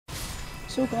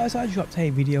So guys, I dropped a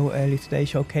video earlier today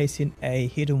showcasing a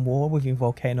hidden wall within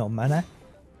Volcano Manor,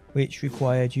 which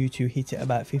required you to hit it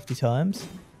about 50 times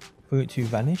for it to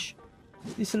vanish.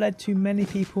 This led to many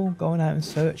people going out and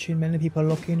searching, many people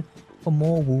looking for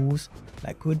more walls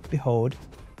that could behold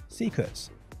secrets.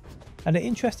 And the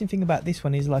interesting thing about this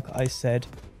one is, like I said,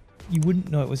 you wouldn't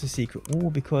know it was a secret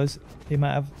wall because the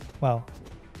amount of, well,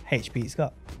 HP it's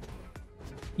got.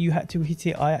 You had to hit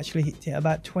it. I actually hit it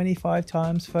about 25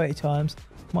 times, 30 times,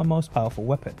 my most powerful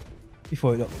weapon,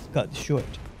 before it got destroyed.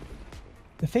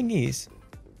 The thing is,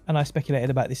 and I speculated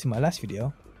about this in my last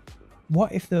video,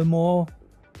 what if there are more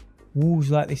walls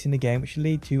like this in the game which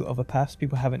lead to other paths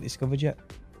people haven't discovered yet?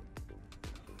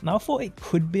 Now I thought it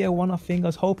could be a one-off thing. I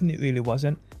was hoping it really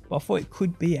wasn't, but I thought it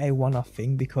could be a one-off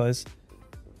thing because,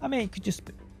 I mean, it could just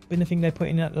be the thing they put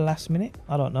in at the last minute.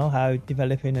 I don't know how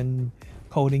developing and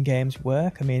coding games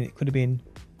work. I mean, it could have been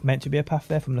meant to be a path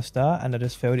there from the start and I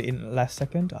just filled it in at the last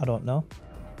second. I don't know.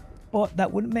 But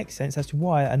that wouldn't make sense as to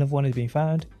why another one has been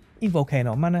found in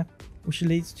Volcano Manor, which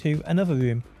leads to another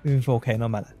room within Volcano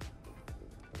Manor.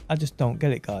 I just don't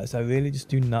get it, guys. I really just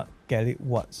do not get it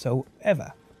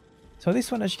whatsoever. So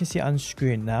this one, as you can see on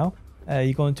screen now,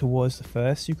 you're going towards the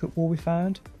first secret wall we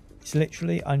found. It's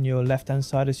literally on your left hand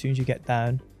side as soon as you get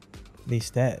down these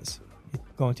stairs. You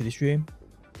go into this room,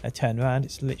 turn around,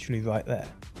 it's literally right there.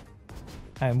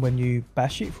 And when you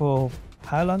bash it for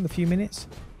how long? A few minutes?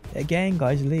 It again,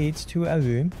 guys, leads to a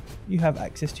room you have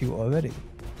access to already.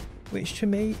 Which to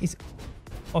me is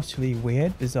utterly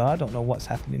weird, bizarre. I don't know what's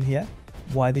happening here,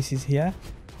 why this is here.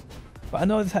 But I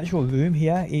know this actual room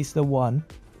here is the one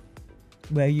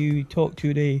where you talk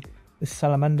to the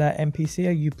salamander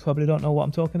NPC. You probably don't know what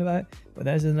I'm talking about, but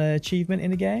there's an achievement in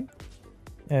the game,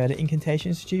 the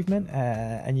incantations achievement,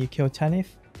 and you kill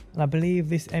Tanith. And I believe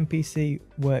this NPC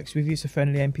works with you. It's a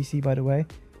friendly NPC, by the way.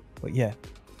 But yeah,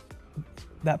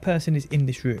 that person is in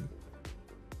this room.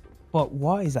 But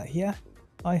why is that here?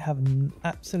 I have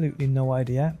absolutely no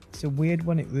idea. It's a weird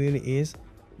one, it really is.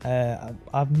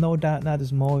 I've no doubt now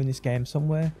there's more in this game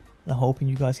somewhere. And I'm hoping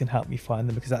you guys can help me find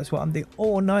them, because that's what I'm doing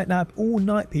all night now. All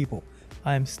night, people.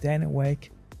 I am staying awake,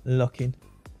 looking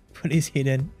for these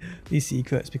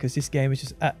secrets, because this game is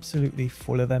just absolutely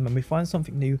full of them. And we find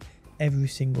something new every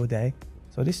single day.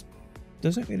 So this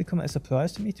doesn't really come as a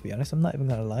surprise to me, to be honest. I'm not even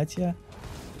going to lie to you.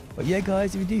 But yeah,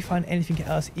 guys, if you do find anything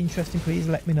else interesting, please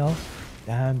let me know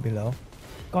down below.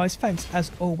 Guys, thanks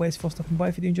as always for stopping by.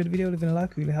 If you do enjoy the video, leaving a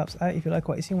like really helps out. If you like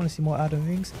what you see and want to see more Elden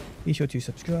Rings, be sure to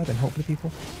subscribe, and hopefully,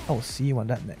 people, I will see you on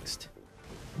that next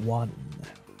one.